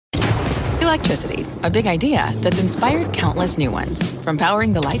Electricity, a big idea that's inspired countless new ones. From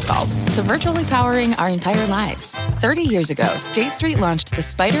powering the light bulb to virtually powering our entire lives. 30 years ago, State Street launched the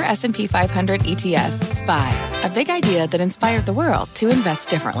SPDR S&P 500 ETF, SPY. A big idea that inspired the world to invest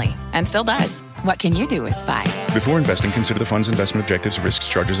differently. And still does. What can you do with SPY? Before investing, consider the fund's investment objectives, risks,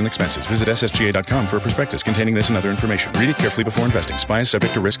 charges, and expenses. Visit ssga.com for a prospectus containing this and other information. Read it carefully before investing. SPY is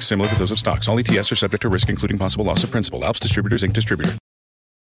subject to risks similar to those of stocks. All ETFs are subject to risk, including possible loss of principal. Alps Distributors, Inc. Distributor.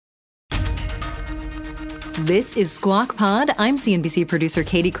 This is Squawk Pod. I'm CNBC producer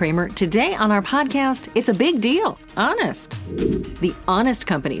Katie Kramer. Today on our podcast, it's a big deal. Honest. The Honest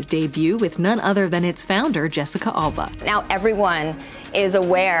Company's debut with none other than its founder, Jessica Alba. Now everyone is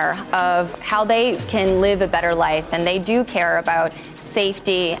aware of how they can live a better life, and they do care about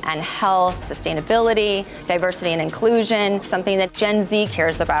safety and health, sustainability, diversity and inclusion, something that Gen Z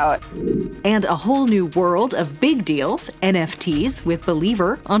cares about. And a whole new world of big deals, NFTs, with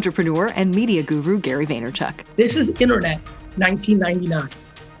believer, entrepreneur, and media guru Gary Vaynerchuk. This is Internet 1999.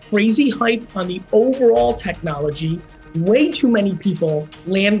 Crazy hype on the overall technology. Way too many people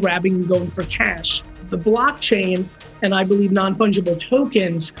land grabbing and going for cash. The blockchain and I believe non-fungible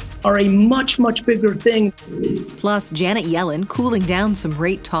tokens are a much, much bigger thing. Plus, Janet Yellen cooling down some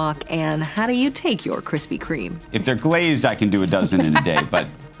rate talk and how do you take your Krispy Kreme? If they're glazed, I can do a dozen in a day, but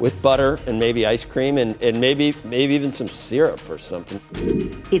with butter and maybe ice cream and maybe even some syrup or something.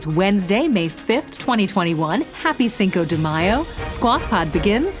 It's Wednesday, May 5th, 2021. Happy Cinco de Mayo. Squawk Pod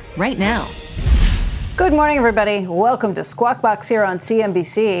begins right now. Good morning, everybody. Welcome to Squawk Box here on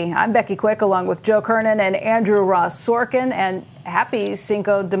CNBC. I'm Becky Quick, along with Joe Kernan and Andrew Ross Sorkin, and happy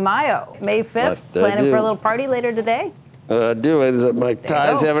Cinco de Mayo. May 5th, planning for a little party later today? I do. Mike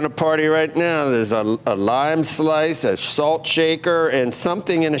Ty's having a party right now. There's a lime slice, a salt shaker, and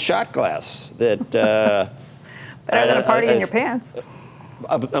something in a shot glass. That better than a party in your pants.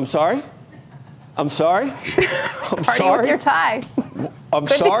 I'm sorry? I'm sorry? I'm party sorry? with your tie. I'm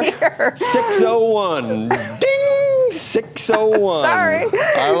Good sorry? to hear. 601. Ding! 601. Sorry.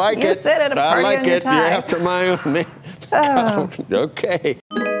 I like you it. Sit at a party I like on your it. tie. You're after my own name. Okay.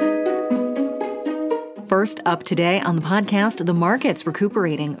 First up today on the podcast, the markets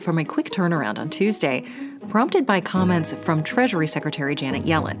recuperating from a quick turnaround on Tuesday, prompted by comments from Treasury Secretary Janet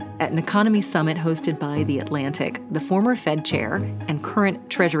Yellen. At an economy summit hosted by The Atlantic, the former Fed chair and current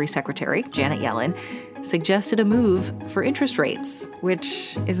Treasury Secretary, Janet Yellen, suggested a move for interest rates,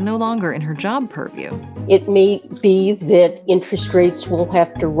 which is no longer in her job purview. It may be that interest rates will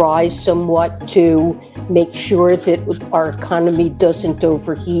have to rise somewhat to make sure that our economy doesn't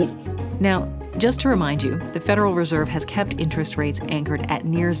overheat. Now, just to remind you, the Federal Reserve has kept interest rates anchored at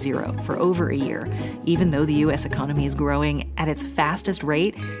near zero for over a year, even though the U.S. economy is growing at its fastest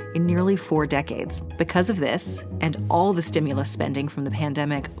rate in nearly 4 decades. Because of this, and all the stimulus spending from the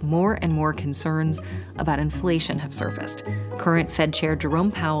pandemic, more and more concerns about inflation have surfaced. Current Fed Chair Jerome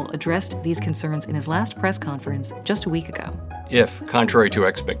Powell addressed these concerns in his last press conference just a week ago. If, contrary to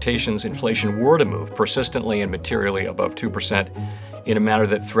expectations, inflation were to move persistently and materially above 2%, in a manner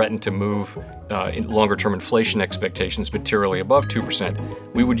that threatened to move in longer-term inflation expectations materially above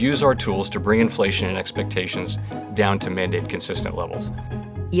 2%, we would use our tools to bring inflation and expectations down to mandate consistent levels.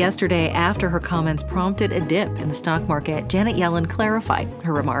 Yesterday, after her comments prompted a dip in the stock market, Janet Yellen clarified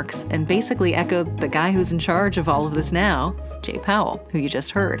her remarks and basically echoed the guy who's in charge of all of this now, Jay Powell, who you just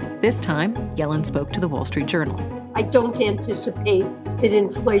heard. This time, Yellen spoke to the Wall Street Journal. I don't anticipate that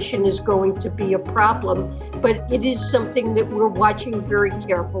inflation is going to be a problem, but it is something that we're watching very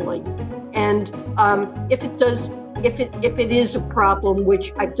carefully. And if it is a problem,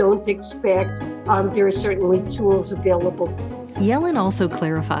 which I don't expect, there are certainly tools available. Yellen also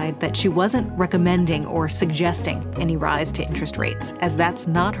clarified that she wasn't recommending or suggesting any rise to interest rates, as that's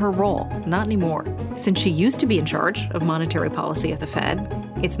not her role, not anymore. Since she used to be in charge of monetary policy at the Fed,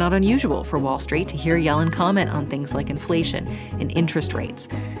 it's not unusual for Wall Street to hear Yellen comment on things like inflation and interest rates.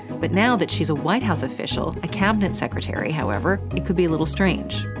 But now that she's a White House official, a cabinet secretary, however, it could be a little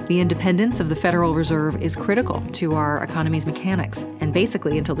strange. The independence of the Federal Reserve is critical to our economy's mechanics, and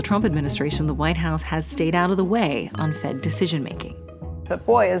basically until the Trump administration, the White House has stayed out of the way on Fed decision-making. But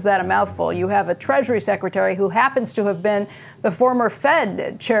boy, is that a mouthful. You have a Treasury Secretary who happens to have been the former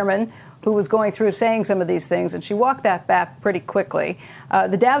Fed chairman who was going through saying some of these things, and she walked that back pretty quickly.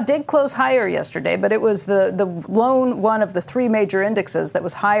 The Dow did close higher yesterday, but it was the lone one of the 3 major indexes that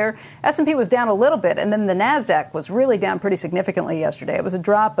was higher. S&P was down a little bit, and then the NASDAQ was really down pretty significantly yesterday. It was a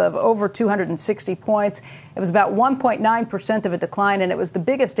drop of over 260 points. It was about 1.9% of a decline, and it was the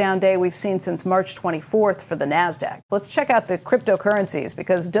biggest down day we've seen since March 24th for the NASDAQ. Let's check out the cryptocurrencies,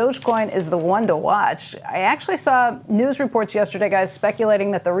 because Dogecoin is the one to watch. I actually saw news reports yesterday, guys,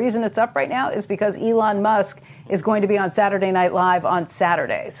 speculating that the reason it's up up right now is because Elon Musk is going to be on Saturday Night Live on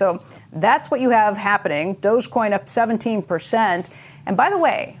Saturday. So that's what you have happening. Dogecoin up 17%. And by the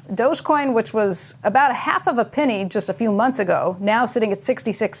way, Dogecoin, which was about a half of a penny just a few months ago, now sitting at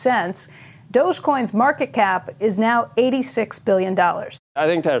 66 cents. Dogecoin's market cap is now $86 billion. I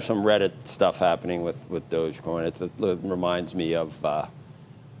think there's some Reddit stuff happening with Dogecoin. It reminds me of,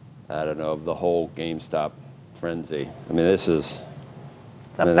 of the whole GameStop frenzy. I mean, this is...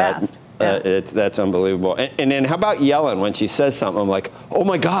 It's up fast. That's unbelievable. And then how about Yellen? When she says something, I'm like, oh,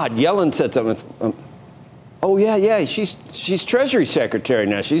 my God, Yellen said something. Oh, yeah, she's Treasury Secretary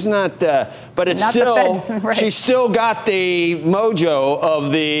now. She's not, but it's not still, the Fed, right. She's still got the mojo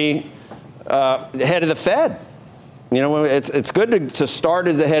of the head of the Fed. You know, it's good to start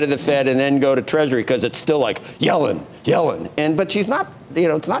as the head of the Fed and then go to Treasury because it's still like Yellen. But she's not,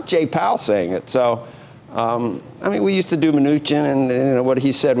 it's not Jay Powell saying it. So, we used to do Mnuchin and, what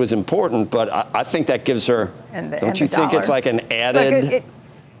he said was important, but I think that gives her, don't you think it's like an added...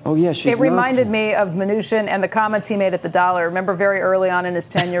 Oh, yeah, she's It reminded me of Mnuchin and the comments he made at the dollar. Remember very early on in his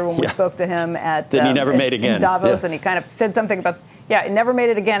tenure when we spoke to him at he never made again. in Davos, and he kind of said something about, it never made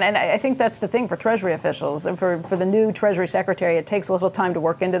it again. And I think that's the thing for Treasury officials. And for the new Treasury Secretary, it takes a little time to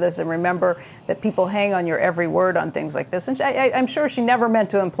work into this and remember that people hang on your every word on things like this. And I'm sure she never meant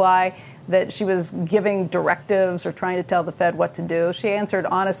to imply that she was giving directives or trying to tell the Fed what to do. She answered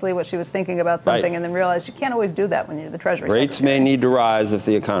honestly what she was thinking about something and then realized you can't always do that when you're the Treasury Secretary. Rates may need to rise if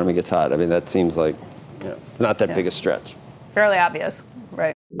the economy gets hot. I mean, that seems like it's not that big a stretch. Fairly obvious,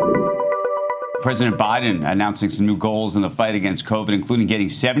 right? President Biden announcing some new goals in the fight against COVID, including getting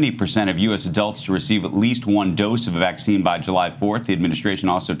 70% of U.S. adults to receive at least one dose of a vaccine by July 4th. The administration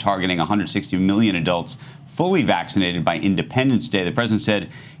also targeting 160 million adults fully vaccinated by Independence Day. The president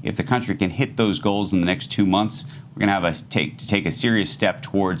said if the country can hit those goals in the next 2 months, we're going to have to take a serious step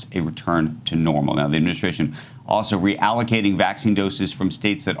towards a return to normal. Now, the administration also reallocating vaccine doses from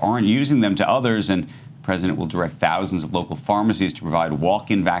states that aren't using them to others, and the president will direct thousands of local pharmacies to provide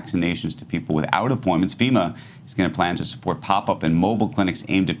walk-in vaccinations to people without appointments. FEMA is going to plan to support pop-up and mobile clinics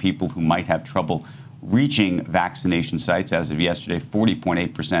aimed at people who might have trouble reaching vaccination sites. As of yesterday,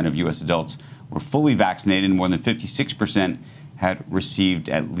 40.8% of U.S. adults were fully vaccinated, and more than 56% had received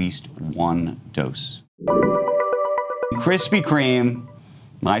at least one dose. Krispy Kreme,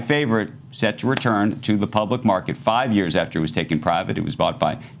 my favorite, set to return to the public market 5 years after it was taken private. It was bought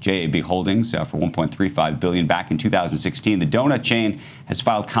by JAB Holdings for $1.35 billion back in 2016. The donut chain has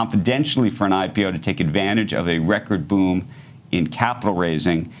filed confidentially for an IPO to take advantage of a record boom in capital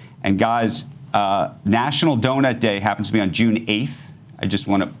raising. And guys, National Donut Day happens to be on June 8th. I just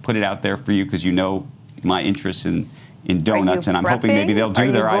want to put it out there for you because you know my interest in donuts, and I'm hoping maybe they'll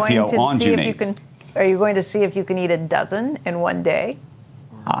do their IPO on June 8th. Are you going to see if you can eat a dozen in one day?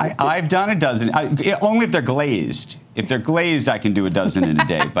 I've done a dozen, only if they're glazed. If they're glazed, I can do a dozen in a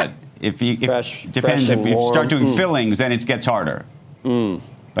day. But if you depends if you start doing fillings, then it gets harder.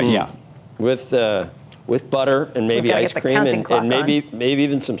 But yeah, with butter and maybe ice cream and maybe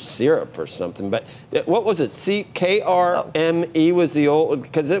even some syrup or something. But what was it? KRME was the old,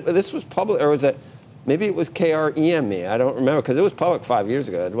 because this was public, or was it? Maybe it was KREME. I don't remember because it was public 5 years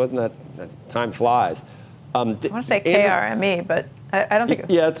ago. It wasn't that time flies. I want to say KRME, but I don't think.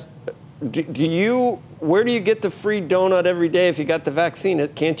 Yeah. Where do you get the free donut every day if you got the vaccine?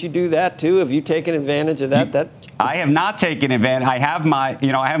 Can't you do that too? Have you taken advantage of that? I have not taken advantage. I have my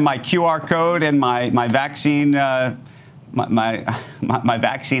QR code and my vaccine my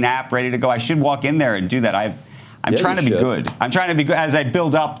vaccine app ready to go. I should walk in there and do that. I'm trying to be good. I'm trying to be good as I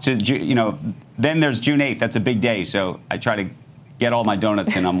build up to, then there's June 8th. That's a big day. So I try to get all my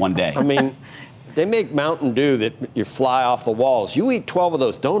donuts in on one day. I mean, they make Mountain Dew that you fly off the walls. You eat 12 of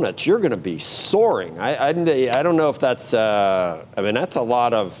those donuts, you're going to be soaring. I don't know if that's, that's a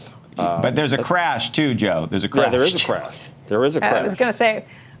lot of. But there's a crash too, Joe. There's a crash. Yeah, there is a crash. There is a crash. I was going to say,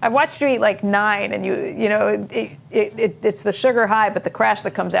 I watched you eat like 9, and it's the sugar high, but the crash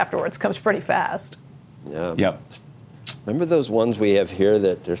that comes afterwards comes pretty fast. Yeah. Yep. Remember those ones we have here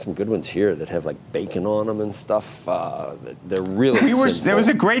there's some good ones here that have like bacon on them and stuff. They're really sinful. There was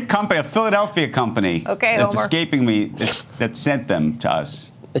a great company, a Philadelphia company that's Homer. escaping me that sent them to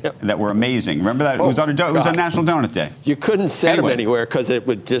us that were amazing. Remember that? It was on National Donut Day. You couldn't send them anywhere because it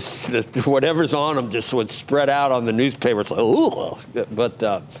would just, whatever's on them just would spread out on the newspaper. It's like, ooh.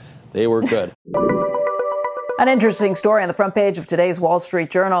 But they were good. An interesting story on the front page of today's Wall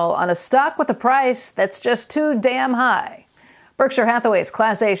Street Journal on a stock with a price that's just too damn high. Berkshire Hathaway's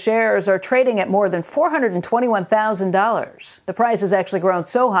Class A shares are trading at more than $421,000. The price has actually grown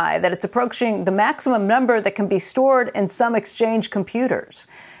so high that it's approaching the maximum number that can be stored in some exchange computers.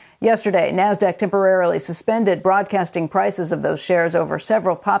 Yesterday, NASDAQ temporarily suspended broadcasting prices of those shares over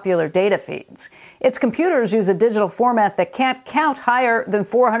several popular data feeds. Its computers use a digital format that can't count higher than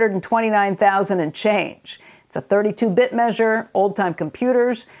 429,000 and change. It's a 32-bit measure, old-time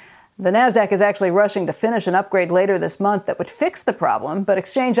computers. The NASDAQ is actually rushing to finish an upgrade later this month that would fix the problem, but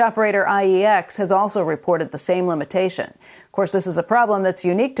exchange operator IEX has also reported the same limitation. Of course, this is a problem that's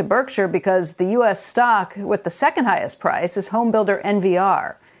unique to Berkshire because the U.S. stock with the second highest price is homebuilder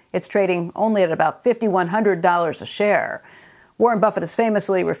NVR. It's trading only at about $5,100 a share. Warren Buffett has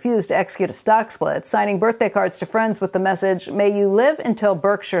famously refused to execute a stock split, signing birthday cards to friends with the message, "May you live until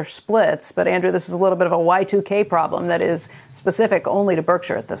Berkshire splits." But Andrew, this is a little bit of a Y2K problem that is specific only to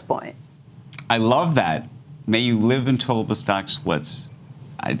Berkshire at this point. I love that. May you live until the stock splits.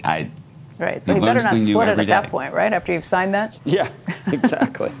 Right, so you better not split it at that point, right, after you've signed that? Yeah,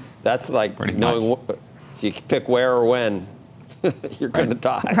 exactly. That's like knowing if you pick where or when. You're going to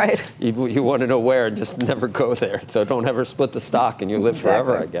die. Right. You want to know where, just never go there. So don't ever split the stock and you live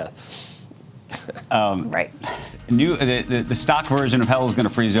forever, I guess. Right. The stock version of hell is going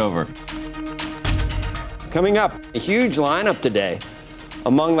to freeze over. Coming up, a huge lineup today.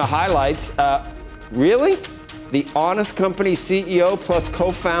 Among the highlights, really? The Honest Company CEO plus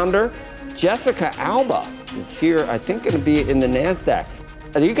co-founder, Jessica Alba, is here, I think, going to be in the NASDAQ.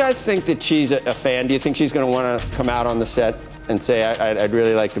 Do you guys think that she's a fan? Do you think she's going to want to come out on the set and say, I'd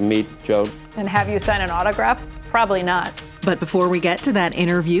really like to meet Joe? And have you sign an autograph? Probably not. But before we get to that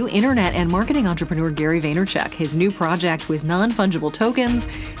interview, internet and marketing entrepreneur Gary Vaynerchuk, his new project with non-fungible tokens,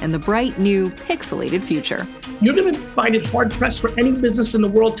 and the bright new pixelated future. You're going to find it hard-pressed for any business in the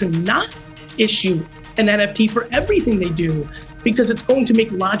world to not issue an NFT for everything they do, because it's going to make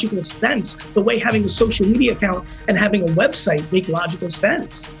logical sense, the way having a social media account and having a website make logical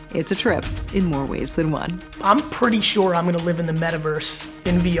sense. It's a trip in more ways than one. I'm pretty sure I'm going to live in the metaverse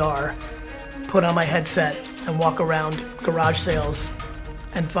in VR, put on my headset and walk around garage sales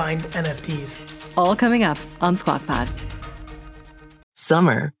and find NFTs. All coming up on Squawk Pod.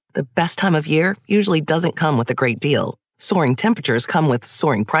 Summer, the best time of year, usually doesn't come with a great deal. Soaring temperatures come with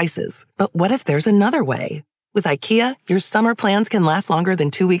soaring prices. But what if there's another way? With IKEA, your summer plans can last longer than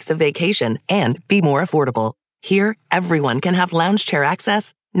 2 weeks of vacation and be more affordable. Here, everyone can have lounge chair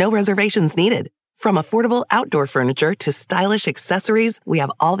access, no reservations needed. From affordable outdoor furniture to stylish accessories, we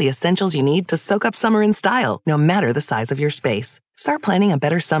have all the essentials you need to soak up summer in style, no matter the size of your space. Start planning a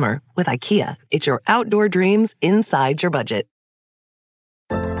better summer with IKEA. It's your outdoor dreams inside your budget.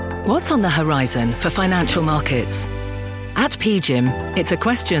 What's on the horizon for financial markets? At PGIM, it's a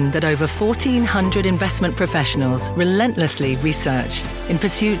question that over 1,400 investment professionals relentlessly research in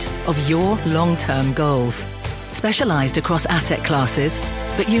pursuit of your long-term goals. Specialized across asset classes,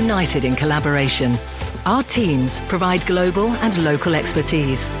 but united in collaboration, our teams provide global and local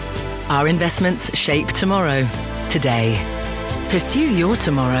expertise. Our investments shape tomorrow, today. Pursue your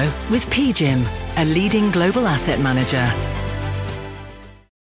tomorrow with PGIM, a leading global asset manager.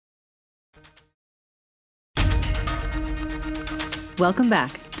 Welcome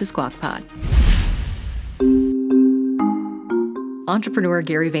back to Squawk Pod. Entrepreneur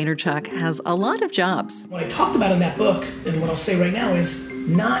Gary Vaynerchuk has a lot of jobs. What I talked about in that book, and what I'll say right now, is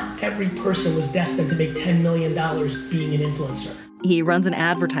not every person was destined to make $10 million being an influencer. He runs an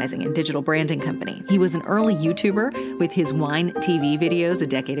advertising and digital branding company. He was an early YouTuber with his wine TV videos a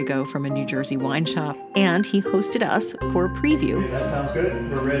decade ago from a New Jersey wine shop. And he hosted us for a preview. That sounds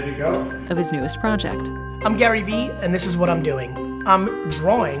good. We're ready to go. Of his newest project. I'm Gary Vee, and this is what I'm doing. I'm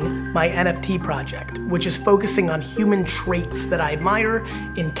drawing my NFT project, which is focusing on human traits that I admire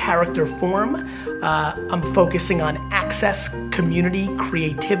in character form. I'm focusing on access, community,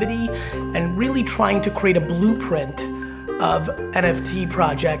 creativity, and really trying to create a blueprint of NFT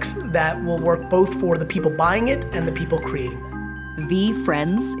projects that will work both for the people buying it and the people creating them.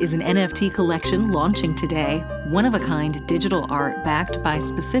 VeeFriends is an NFT collection launching today, one-of-a-kind digital art backed by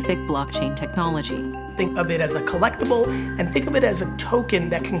specific blockchain technology. Think of it as a collectible and think of it as a token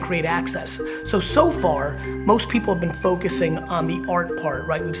that can create access. So far, most people have been focusing on the art part,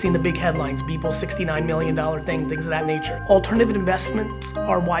 right? We've seen the big headlines, Beeple's $69 million thing, things of that nature. Alternative investments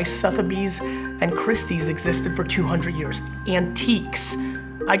are why Sotheby's and Christie's existed for 200 years. Antiques.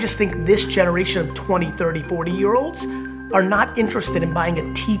 I just think this generation of 20, 30, 40-year-olds are not interested in buying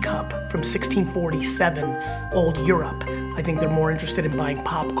a teacup from 1647 old Europe. I think they're more interested in buying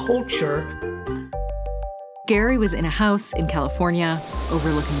pop culture. Gary was in a house in California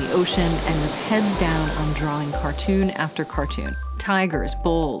overlooking the ocean and was heads down on drawing cartoon after cartoon. tigers,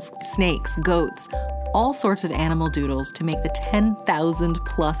 bulls, snakes, goats, all sorts of animal doodles to make the 10,000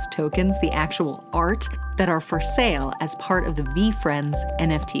 plus tokens, the actual art, that are for sale as part of the VeeFriends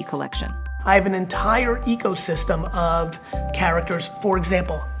NFT collection. I have an entire ecosystem of characters. For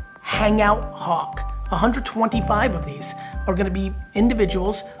example, Hangout Hawk. 125 of these are going to be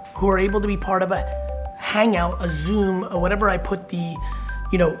individuals who are able to be part of a Hangout, a Zoom, or whatever I put the,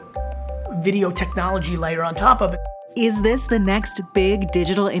 video technology layer on top of it. Is this the next big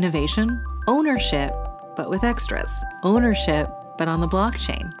digital innovation? Ownership, but with extras. Ownership, but on the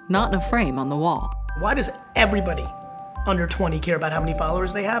blockchain, not in a frame on the wall. Why does everybody under 20 care about how many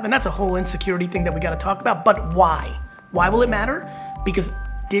followers they have? And that's a whole insecurity thing that we got to talk about. But why? Why will it matter? Because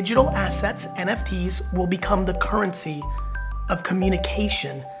digital assets, NFTs, will become the currency of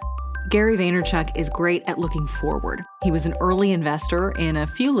communication. Gary Vaynerchuk is great at looking forward. He was an early investor in a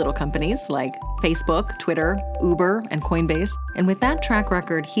few little companies like Facebook, Twitter, Uber, and Coinbase. And with that track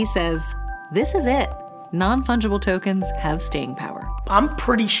record, he says, this is it. Non-fungible tokens have staying power. I'm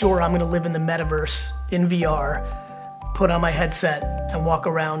pretty sure I'm going to live in the metaverse in VR, put on my headset, and walk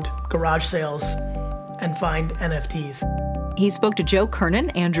around garage sales and find NFTs. He spoke to Joe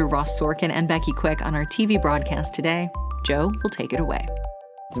Kernan, Andrew Ross Sorkin, and Becky Quick on our TV broadcast today. Joe will take it away.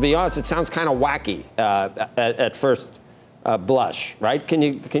 To be honest, it sounds kind of wacky at first blush, right? Can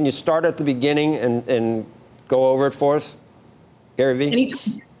you start at the beginning and go over it for us, Gary Vee?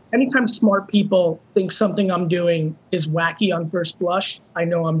 Anytime smart people think something I'm doing is wacky on first blush, I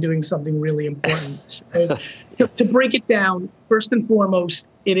know I'm doing something really important. So, to break it down, first and foremost,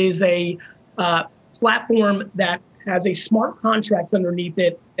 it is a platform that has a smart contract underneath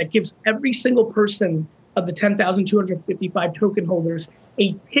it that gives every single person of the 10,255 token holders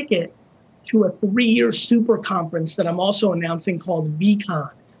a ticket to a 3-year super conference that I'm also announcing called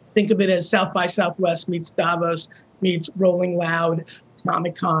VeeCon. Think of it as South by Southwest meets Davos meets Rolling Loud,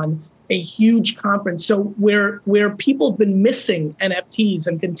 Comic-Con, a huge conference. So where people have been missing NFTs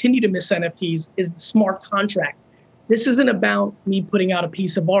and continue to miss NFTs is the smart contract. This isn't about me putting out a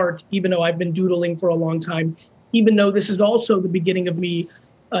piece of art, even though I've been doodling for a long time, even though this is also the beginning of me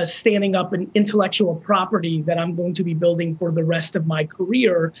standing up an intellectual property that I'm going to be building for the rest of my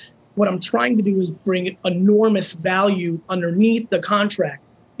career. What I'm trying to do is bring enormous value underneath the contract,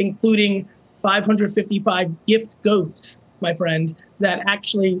 including 555 gift goats, my friend, that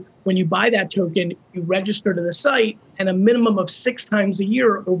actually, when you buy that token, you register to the site, and a minimum of 6 times a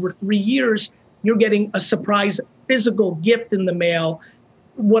year over 3 years, you're getting a surprise physical gift in the mail.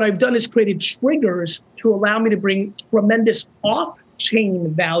 What I've done is created triggers to allow me to bring tremendous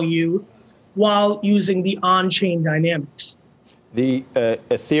off-chain value while using the on-chain dynamics. The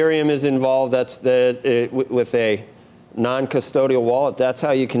Ethereum is involved. That's with a non-custodial wallet. That's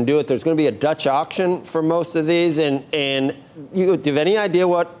how you can do it. There's going to be a Dutch auction for most of these, and do you have any idea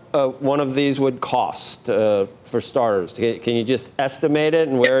what one of these would cost for starters? Can you just estimate it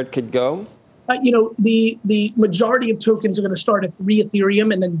and where it could go? The majority of tokens are going to start at 3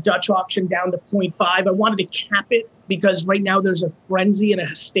 Ethereum and then Dutch auction down to 0.5. I wanted to cap it because right now there's a frenzy and a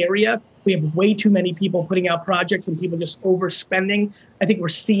hysteria. We have way too many people putting out projects and people just overspending. I think we're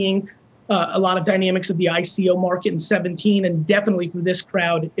seeing a lot of dynamics of the ICO market in 17, and definitely for this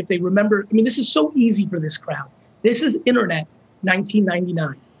crowd, if they remember, this is so easy for this crowd. This is internet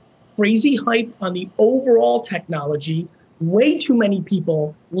 1999. Crazy hype on the overall technology. Way too many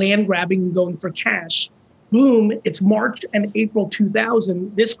people land grabbing and going for cash. Boom, it's March and April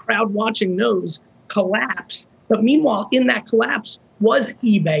 2000. This crowd watching knows collapse. But meanwhile, in that collapse was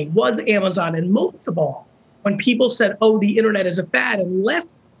eBay, was Amazon, and most of all, when people said, oh, the internet is a fad and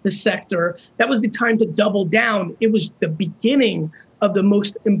left the sector, that was the time to double down. It was the beginning of the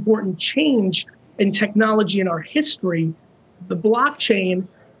most important change in technology in our history. The blockchain,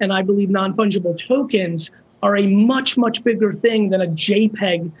 and I believe non-fungible tokens, are a much, much bigger thing than a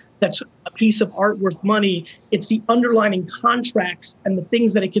JPEG that's a piece of art worth money. It's the underlying contracts and the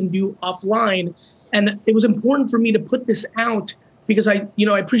things that it can do offline. And it was important for me to put this out because I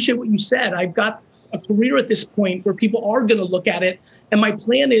appreciate what you said. I've got a career at this point where people are going to look at it. And my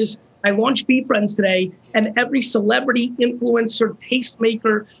plan is I launch VeeFriends today, and every celebrity, influencer,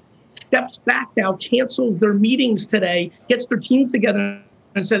 tastemaker steps back now, cancels their meetings today, gets their teams together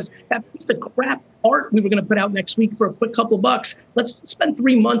and says, that piece of crap art we were going to put out next week for a quick couple bucks, let's spend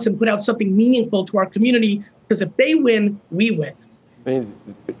 3 months and put out something meaningful to our community, because if they win, we win.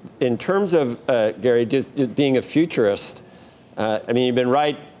 In terms of, Gary, just being a futurist, you've been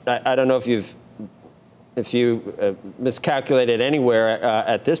right. I don't know if you miscalculated anywhere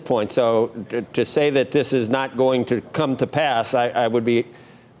at this point. So to say that this is not going to come to pass, I would be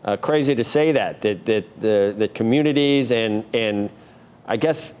crazy to say that the communities and I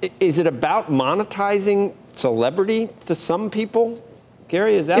guess, is it about monetizing celebrity to some people?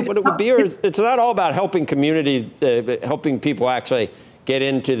 Gary, is that what it would be? Or it's not all about helping helping people actually get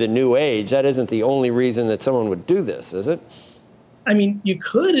into the new age? That isn't the only reason that someone would do this, is it? I mean, you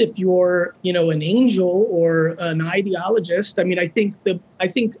could if you're, an angel or an ideologist. I mean, I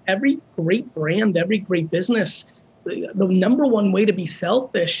think every great brand, every great business, the number one way to be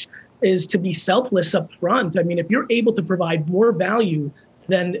selfish is to be selfless up front. I mean, if you're able to provide more value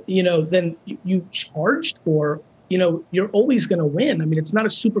than you charged for, you're always going to win. I mean, it's not a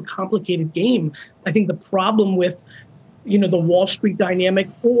super complicated game. I think the problem with, the Wall Street dynamic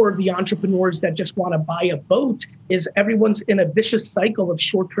or the entrepreneurs that just want to buy a boat is everyone's in a vicious cycle of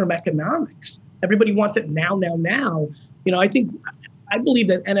short-term economics. Everybody wants it now. I believe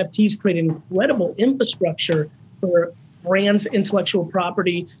that NFTs create an incredible infrastructure for brands, intellectual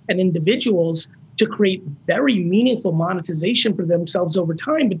property, and individuals to create very meaningful monetization for themselves over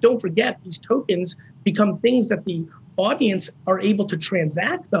time. But don't forget, these tokens become things that the audience are able to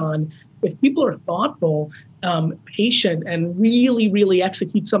transact on. If people are thoughtful, patient, and really, really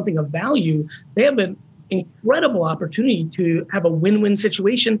execute something of value, they have an incredible opportunity to have a win-win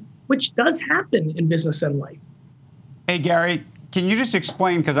situation, which does happen in business and life. Hey, Gary, can you just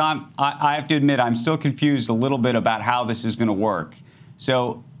explain, because I have to admit, I'm still confused a little bit about how this is going to work.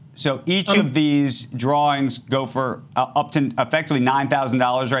 So each of these drawings go for up to effectively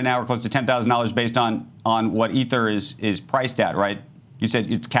 $9,000 right now, or close to $10,000 based on what Ether is priced at, right? You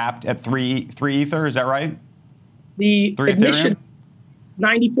said it's capped at three Ether, is that right? The admission,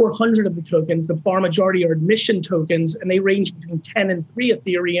 9,400 of the tokens, the far majority are admission tokens, and they range between 10 and 3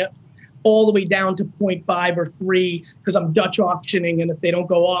 Ethereum, all the way down to 0.5 or 3, because I'm Dutch auctioning, and if they don't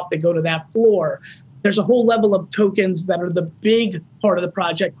go off, they go to that floor. There's a whole level of tokens that are the big part of the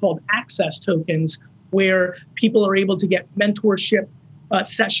project called access tokens, where people are able to get mentorship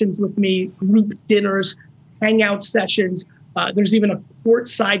sessions with me, group dinners, hangout sessions. There's even a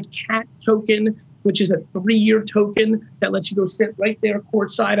courtside cat token, which is a 3-year token that lets you go sit right there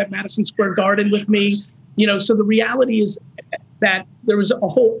courtside at Madison Square Garden with me. So the reality is that there was a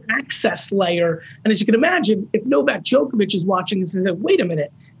whole access layer. And as you can imagine, if Novak Djokovic is watching this and says, wait a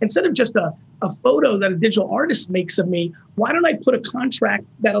minute, instead of just a photo that a digital artist makes of me, why don't I put a contract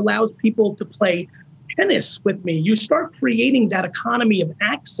that allows people to play tennis with me? You start creating that economy of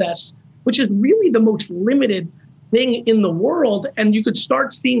access, which is really the most limited thing in the world. And you could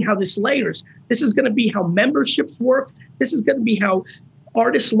start seeing how this layers. This is going to be how memberships work. This is going to be how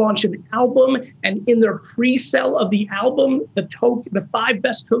artists launch an album, and in their pre-sale of the album, the 5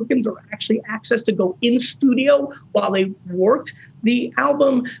 best tokens are actually access to go in studio while they work the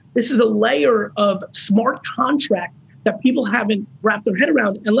album. This is a layer of smart contract that people haven't wrapped their head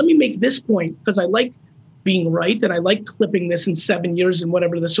around. And let me make this point, because I like being right, and I like clipping this in 7 years and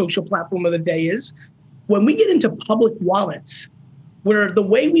whatever the social platform of the day is. When we get into public wallets, where the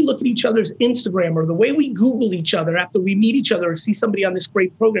way we look at each other's Instagram or the way we Google each other after we meet each other or see somebody on this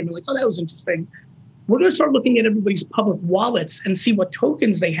great program, and like, oh, that was interesting. We're going to start looking at everybody's public wallets and see what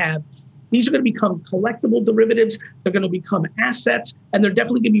tokens they have. These are going to become collectible derivatives. They're going to become assets, and they're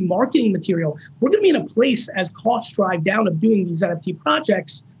definitely going to be marketing material. We're going to be in a place as costs drive down of doing these NFT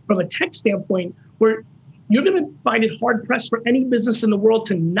projects from a tech standpoint, where you're going to find it hard pressed for any business in the world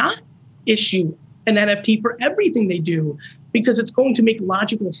to not issue an NFT for everything they do, because it's going to make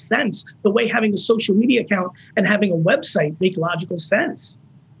logical sense, the way having a social media account and having a website make logical sense.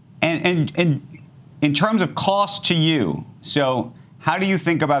 And in terms of cost to you, so how do you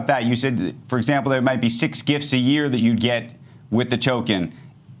think about that? You said, for example, there might be 6 gifts a year that you'd get with the token.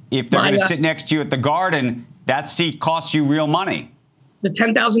 If they're going to sit next to you at the Garden, that seat costs you real money. The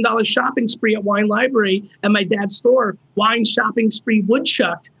 $10,000 shopping spree at Wine Library at my dad's store, Wine Shopping Spree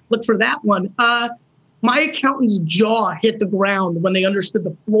Woodchuck. Look for that one. My accountant's jaw hit the ground when they understood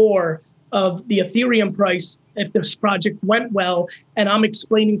the floor of the Ethereum price if this project went well. And I'm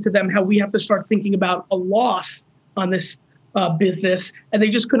explaining to them how we have to start thinking about a loss on this business. And they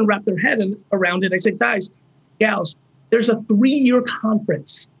just couldn't wrap their head around it. I said, guys, gals, there's a 3-year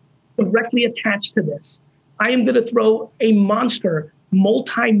conference directly attached to this. I am going to throw a monster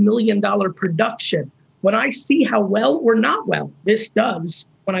multi-million-dollar production. When I see how well or not well this does,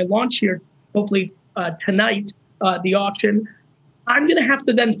 when I launch here, hopefully tonight, the auction, I'm going to have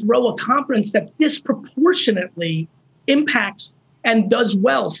to then throw a conference that disproportionately impacts and does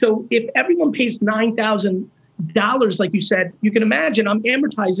well. So if everyone pays $9,000, like you said, you can imagine I'm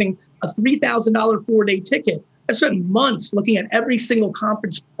amortizing a $3,000 4-day ticket. I spent months looking at every single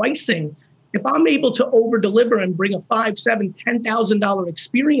conference pricing if I'm able to over deliver and bring a $5,000, $7,000, $10,000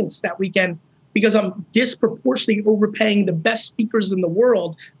 experience that weekend, because I'm disproportionately overpaying the best speakers in the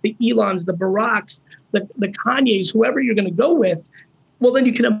world, the Elons, the Baracks, the Kanyes, whoever you're going to go with, well, then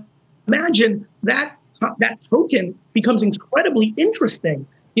you can imagine that token becomes incredibly interesting.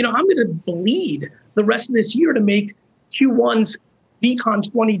 I'm going to bleed the rest of this year to make Q1's VCon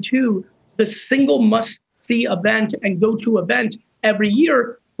 22 the single must-see event and go-to event every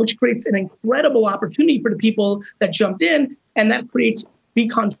year, which creates an incredible opportunity for the people that jumped in, and that creates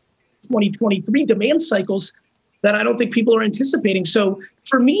VCon 2023 demand cycles that I don't think people are anticipating. So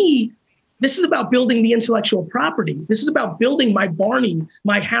for me, this is about building the intellectual property. This is about building my Barney,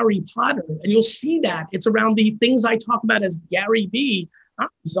 my Harry Potter. And you'll see that. It's around the things I talk about as Gary Vee. I'm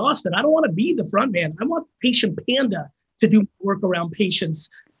exhausted. I don't want to be the front man. I want Patient Panda to do work around patients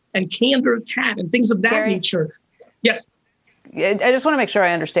and Candor Cat and things of that Gary, nature. Yes. I just want to make sure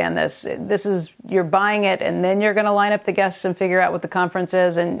I understand this. This is, you're buying it and then you're going to line up the guests and figure out what the conference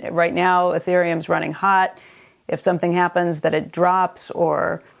is. And right now, Ethereum's running hot. If something happens that it drops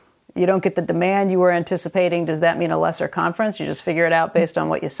or you don't get the demand you were anticipating, does that mean a lesser conference? You just figure it out based on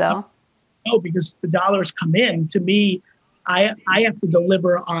what you sell? No, because the dollars come in. To me, I have to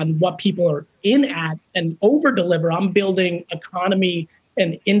deliver on what people are in at and over deliver. I'm building economy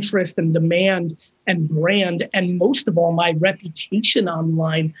and interest and demand and brand, and most of all, my reputation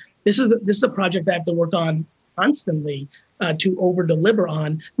online. This is a project I have to work on constantly to over deliver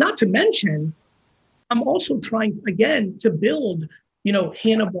on. Not to mention, I'm also trying again to build,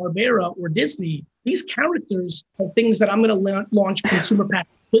 Hanna-Barbera or Disney. These characters are things that I'm going to launch consumer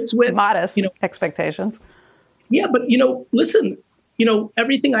packaged goods with. Modest expectations. Yeah, but listen.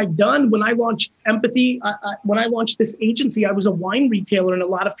 Everything I've done when I launched Empathy, when I launched this agency, I was a wine retailer and a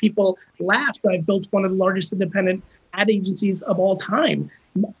lot of people laughed. I built one of the largest independent ad agencies of all time.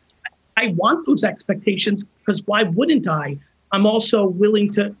 I want those expectations because why wouldn't I? I'm also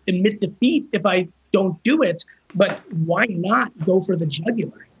willing to admit defeat if I don't do it, but why not go for the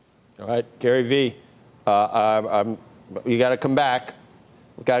jugular? All right, Gary Vee, you got to come back.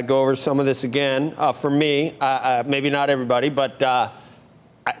 We've got to go over some of this again. For me, maybe not everybody, but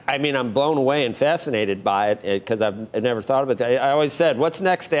I'm blown away and fascinated by it because I've never thought of it. I always said, what's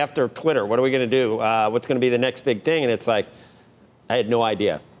next after Twitter? What are we going to do? What's going to be the next big thing? And it's like, I had no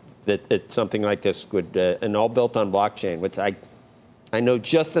idea that something like this would, and all built on blockchain, which I know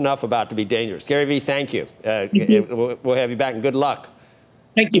just enough about to be dangerous. Gary Vee, thank you. We'll have you back, and good luck.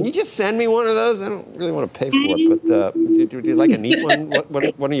 Thank you. Can you just send me one of those? I don't really want to pay for it, but do you like a neat one?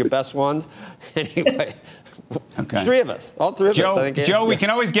 One of your best ones? Anyway, okay. All three of us. I think, Joe, we can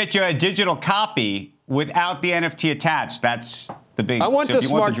always get you a digital copy without the NFT attached. That's the big. I want the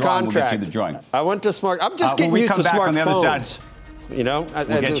smart contract. We'll get you the drawing. I want the smart. I'm just getting used to smartphones.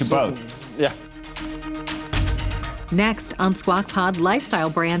 We'll get you both. Yeah. Next on Squawk Pod, lifestyle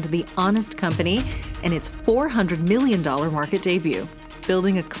brand The Honest Company and its $400 million market debut.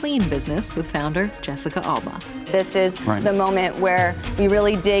 Building a clean business with founder Jessica Alba. This is the moment where we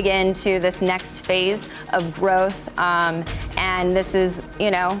really dig into this next phase of growth. And this is,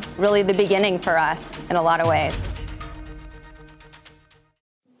 really the beginning for us in a lot of ways.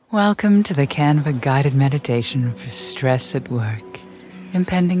 Welcome to the Canva guided meditation for stress at work.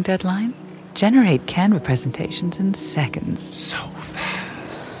 Impending deadline? Generate Canva presentations in seconds. So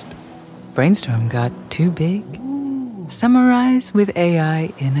fast. Brainstorm got too big? Summarize with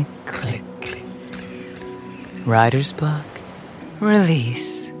AI in a click. Writer's block?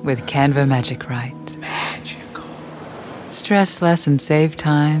 Release with Canva Magic Write. Magical. Stress less and save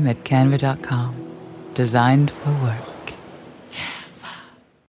time at canva.com. Designed for work. Canva.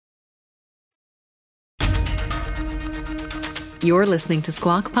 You're listening to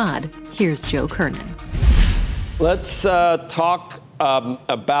Squawk Pod. Here's Joe Kernan. Let's talk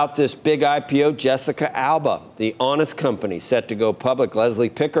about this big IPO, Jessica Alba, The Honest Company, set to go public. Leslie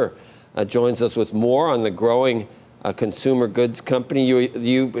Picker joins us with more on the growing consumer goods company.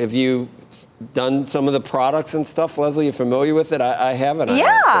 Have you done some of the products and stuff, Leslie? You familiar with it? I haven't.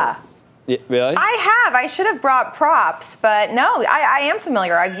 Yeah. Really? I have. I should have brought props, but no, I am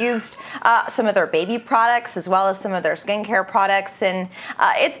familiar. I've used some of their baby products as well as some of their skincare products, and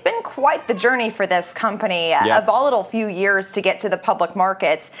it's been quite the journey for this company, a volatile few years to get to the public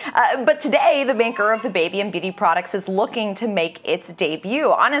markets. But today, the maker of the baby and beauty products is looking to make its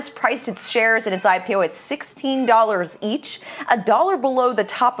debut. Honest priced its shares in its IPO at $16 each, $1 below the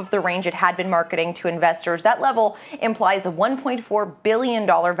top of the range it had been marketing to investors. That level implies a $1.4 billion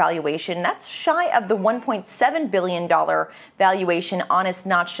valuation. That's shy of the $1.7 billion valuation Honest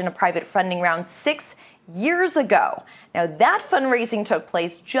notched in a private funding round 6 years ago. Now, that fundraising took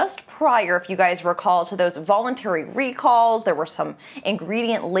place just prior, if you guys recall, to those voluntary recalls. There were some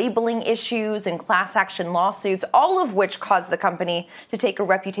ingredient labeling issues and class action lawsuits, all of which caused the company to take a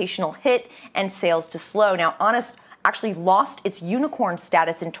reputational hit and sales to slow. Now, Honest actually lost its unicorn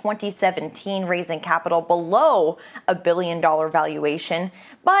status in 2017, raising capital below $1 billion valuation.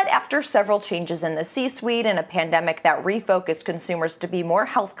 But after several changes in the C-suite and a pandemic that refocused consumers to be more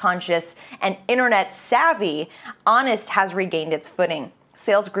health conscious and internet savvy, Honest has regained its footing.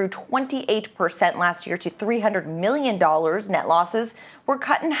 Sales grew 28% last year to $300 million. Net losses were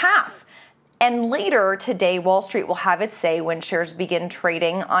cut in half. And later today, Wall Street will have its say when shares begin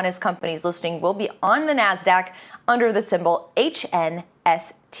trading. Honest Company's listing will be on the NASDAQ under the symbol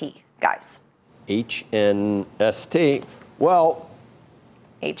HNST. Guys. HNST. Well,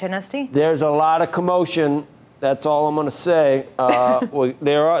 HNST? There's a lot of commotion. That's all I'm going to say. Well,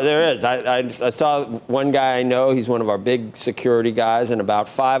 there is. I saw one guy I know. He's one of our big security guys, and about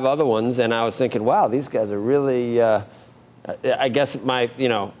 5 other ones. And I was thinking, wow, these guys are really. I guess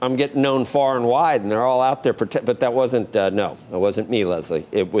I'm getting known far and wide, and they're all out there. But that wasn't. No, it wasn't me, Leslie.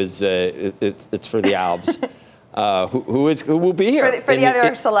 It was. It's for the Albs. Who will be here for the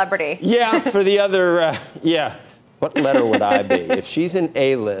other celebrity? Yeah, for the other. Yeah. What letter would I be? If she's an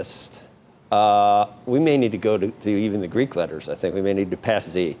A-list, we may need to go to even the Greek letters. I think we may need to pass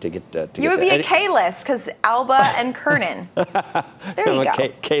Z to get. You would be a K-list because Alba and Kernan. There you go.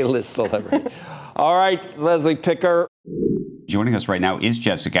 K-list celebrity. All right, Leslie Picker. Joining us right now is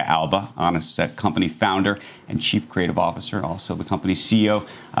Jessica Alba, Honest Company founder and chief creative officer, also the company's CEO,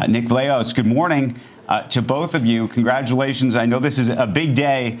 Nick Vlahos. Good morning to both of you. Congratulations. I know this is a big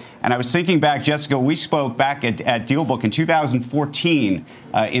day. And I was thinking back, Jessica, we spoke back at DealBook in 2014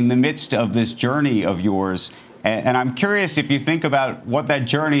 in the midst of this journey of yours. And I'm curious if you think about what that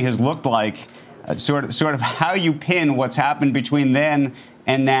journey has looked like, sort of how you pin what's happened between then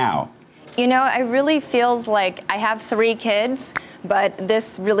and now. You know, it really feels like I have 3 kids, but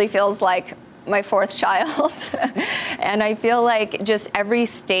this really feels like my 4th child. And I feel like just every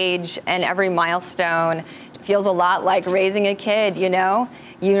stage and every milestone feels a lot like raising a kid, you know?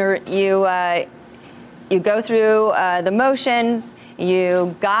 You go through the motions,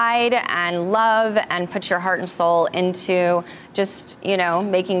 you guide and love and put your heart and soul into just,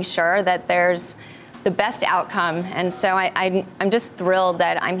 making sure that there's the best outcome. And so I'm just thrilled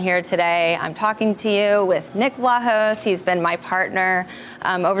that I'm here today. I'm talking to you with Nick Vlahos. He's been my partner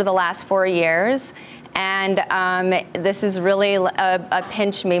over the last 4 years. And this is really a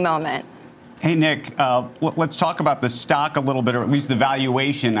pinch me moment. Hey, Nick, let's talk about the stock a little bit, or at least the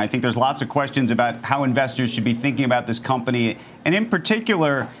valuation. I think there's lots of questions about how investors should be thinking about this company. And in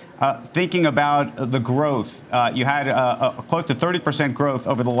particular, thinking about the growth. You had close to 30% growth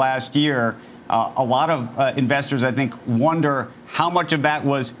over the last year. A lot of investors, I think, wonder how much of that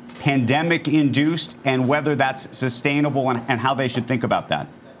was pandemic-induced and whether that's sustainable and how they should think about that.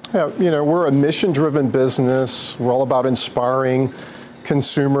 Yeah, we're a mission-driven business. We're all about inspiring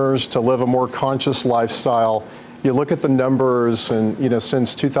consumers to live a more conscious lifestyle. You look at the numbers, and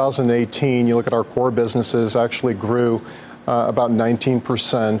since 2018, you look at our core businesses actually grew about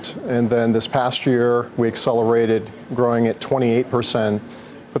 19%, and then this past year we accelerated, growing at 28%.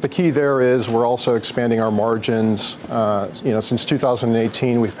 But the key there is we're also expanding our margins. Since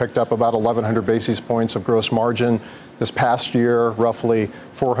 2018, we've picked up about 1,100 basis points of gross margin. This past year, roughly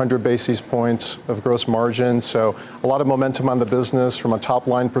 400 basis points of gross margin. So a lot of momentum on the business from a top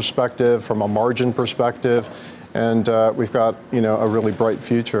line perspective, from a margin perspective, and we've got a really bright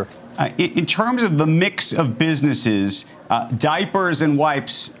future. In terms of the mix of businesses, diapers and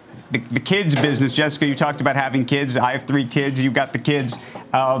wipes. The kids business, Jessica, you talked about having kids. I have 3 kids. You've got the kids.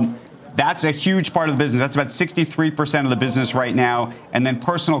 That's a huge part of the business. That's about 63% of the business right now. And then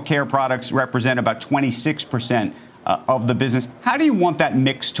personal care products represent about 26% of the business. How do you want that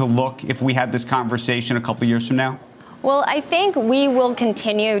mix to look if we had this conversation a couple years from now? Well, I think we will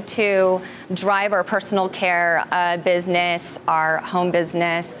continue to drive our personal care business, our home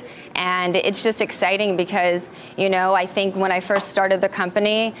business. And it's just exciting because, I think when I first started the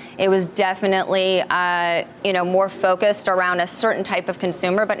company, it was definitely, more focused around a certain type of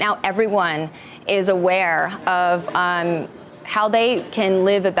consumer. But now everyone is aware of how they can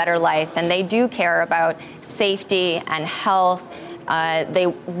live a better life. And they do care about safety and health.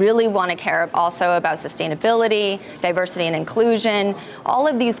 They really want to care also about sustainability, diversity and inclusion. All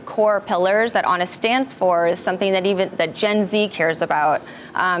of these core pillars that Honest stands for is something that Gen Z cares about.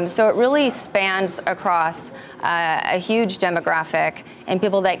 So it really spans across a huge demographic and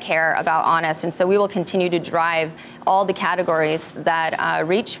people that care about Honest. And so we will continue to drive all the categories that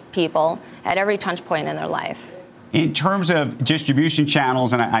reach people at every touch point in their life. In terms of distribution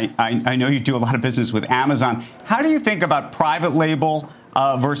channels, and I know you do a lot of business with Amazon, how do you think about private label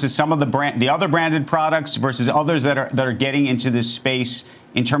versus some of the other branded products versus others that are getting into this space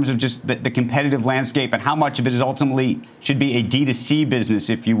in terms of just the competitive landscape, and how much of it is ultimately should be a D2C business,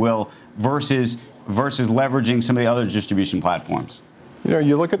 if you will, versus leveraging some of the other distribution platforms? You know,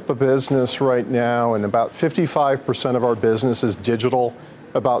 you look at the business right now, and about 55% of our business is digital.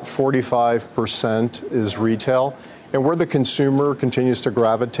 About 45% is retail. And where the consumer continues to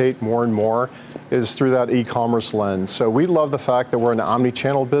gravitate more and more is through that e-commerce lens. So we love the fact that we're an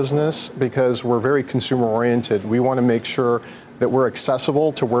omni-channel business because we're very consumer oriented. We want to make sure that we're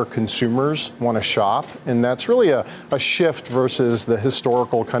accessible to where consumers want to shop. And that's really a shift versus the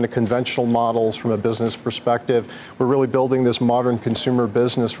historical kind of conventional models from a business perspective. We're really building this modern consumer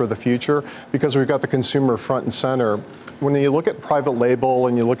business for the future because we've got the consumer front and center. When you look at private label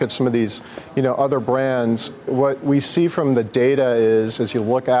and you look at some of these, other brands, what we see from the data is, as you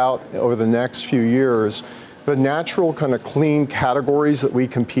look out over the next few years, the natural kind of clean categories that we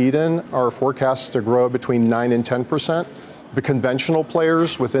compete in are forecasted to grow between 9 and 10%. The conventional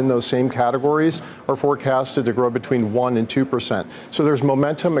players within those same categories are forecasted to grow between 1 and 2%. So there's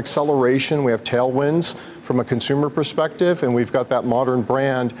momentum, acceleration. We have tailwinds from a consumer perspective, and we've got that modern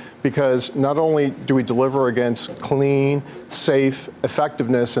brand because not only do we deliver against clean, safe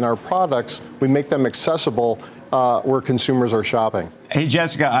effectiveness in our products, we make them accessible where consumers are shopping. Hey,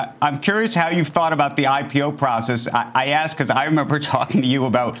 Jessica, I'm curious how you've thought about the IPO process. I asked because I remember talking to you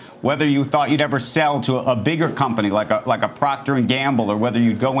about whether you thought you'd ever sell to a bigger company like a Procter & Gamble, or whether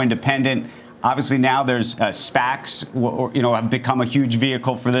you'd go independent. Obviously, now there's SPACs, have become a huge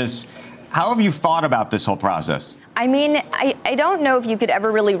vehicle for this. How have you thought about this whole process? I mean, I don't know if you could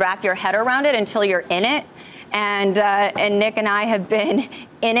ever really wrap your head around it until you're in it. And Nick and I have been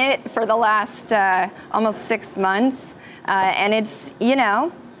in it for the last almost 6 months. And it's,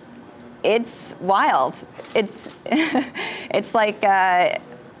 it's wild. It's like,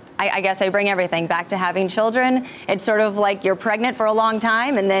 I guess I bring everything back to having children. It's sort of like you're pregnant for a long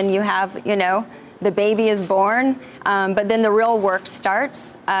time and then you have, the baby is born, but then the real work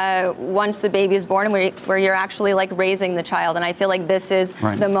starts once the baby is born, where you're actually like raising the child. And I feel like this is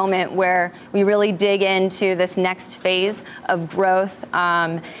the moment where we really dig into this next phase of growth.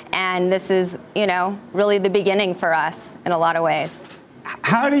 And this is, really the beginning for us in a lot of ways.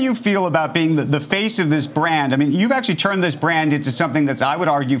 How do you feel about being the face of this brand? I mean, you've actually turned this brand into something that's, I would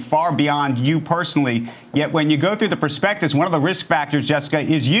argue, far beyond you personally. Yet when you go through the prospectus, one of the risk factors, Jessica,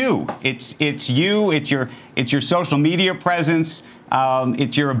 is you. It's you. It's your social media presence.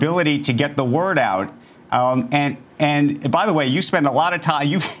 It's your ability to get the word out. And by the way, you spend a lot of time.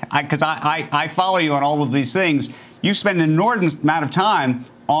 Because I follow you on all of these things. You spend an inordinate amount of time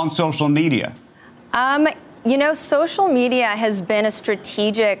on social media. Social media has been a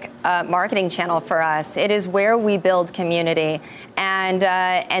strategic marketing channel for us. It is where we build community.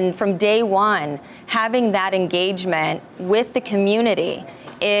 And from day one, having that engagement with the community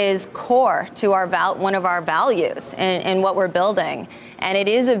is core to one of our values in what we're building. And it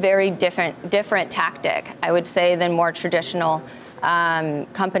is a very different tactic, I would say, than more traditional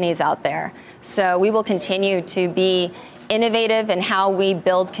companies out there. So we will continue to be innovative in how we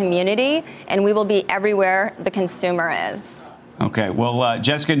build community, and we will be everywhere the consumer is. Okay, well,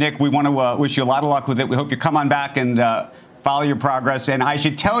 Jessica, Nick, we want to wish you a lot of luck with it. We hope you come on back and follow your progress. And I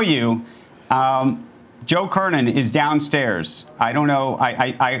should tell you, Joe Kernan is downstairs. I don't know.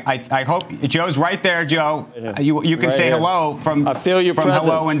 I hope Joe's right there, Joe. You can right say here. Hello from. I feel your presence.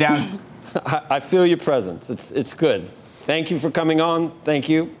 Hello and down. I feel your presence. It's good. Thank you for coming on. Thank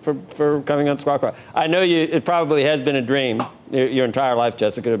you for coming on Squawk Box. I know it probably has been a dream your entire life,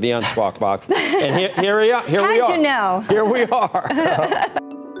 Jessica, to be on Squawk Box. And here we are. How'd you know? Here we are.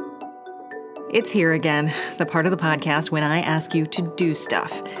 It's here again, the part of the podcast when I ask you to do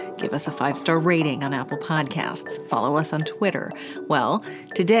stuff. Give us a 5-star rating on Apple Podcasts. Follow us on Twitter. Well,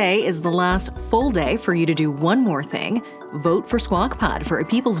 today is the last full day for you to do one more thing. Vote for Squawk Pod for a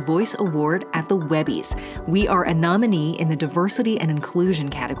People's Voice Award at the Webbies. We are a nominee in the Diversity and Inclusion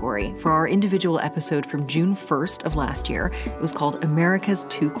category for our individual episode from June 1st of last year. It was called America's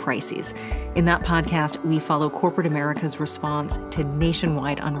Two Crises. In that podcast, we follow corporate America's response to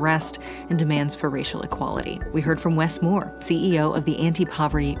nationwide unrest and demands for racial equality. We heard from Wes Moore, CEO of the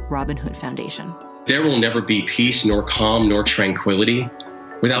anti-poverty Robin Hood Foundation. There will never be peace, nor calm, nor tranquility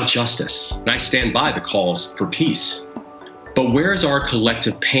without justice. And I stand by the calls for peace. But where is our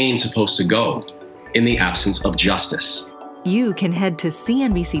collective pain supposed to go in the absence of justice? You can head to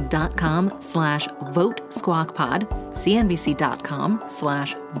cnbc.com/vote-squawk-pod,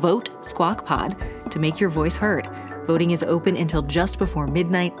 cnbc.com/vote-squawk-pod to make your voice heard. Voting is open until just before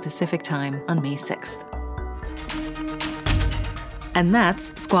midnight Pacific time on May 6th. And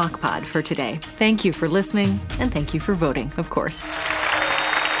that's Squawk Pod for today. Thank you for listening, and thank you for voting, of course.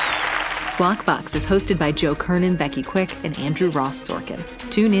 Squawk Box is hosted by Joe Kernan, Becky Quick, and Andrew Ross Sorkin.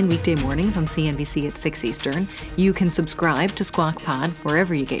 Tune in weekday mornings on CNBC at 6 Eastern. You can subscribe to Squawk Pod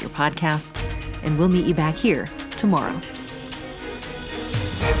wherever you get your podcasts, and we'll meet you back here tomorrow.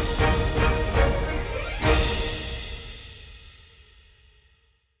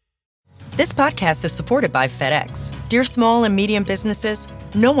 This podcast is supported by FedEx. Dear small and medium businesses,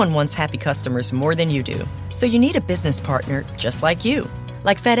 no one wants happy customers more than you do. So you need a business partner just like you.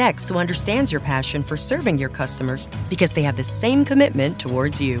 Like FedEx, who understands your passion for serving your customers because they have the same commitment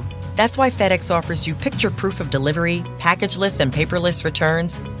towards you. That's why FedEx offers you picture proof of delivery, packageless and paperless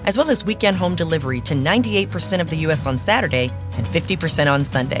returns, as well as weekend home delivery to 98% of the U.S. on Saturday and 50% on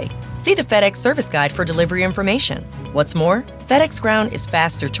Sunday. See the FedEx service guide for delivery information. What's more, FedEx Ground is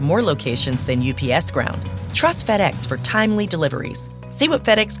faster to more locations than UPS Ground. Trust FedEx for timely deliveries. See what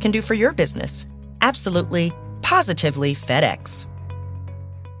FedEx can do for your business. Absolutely, positively FedEx.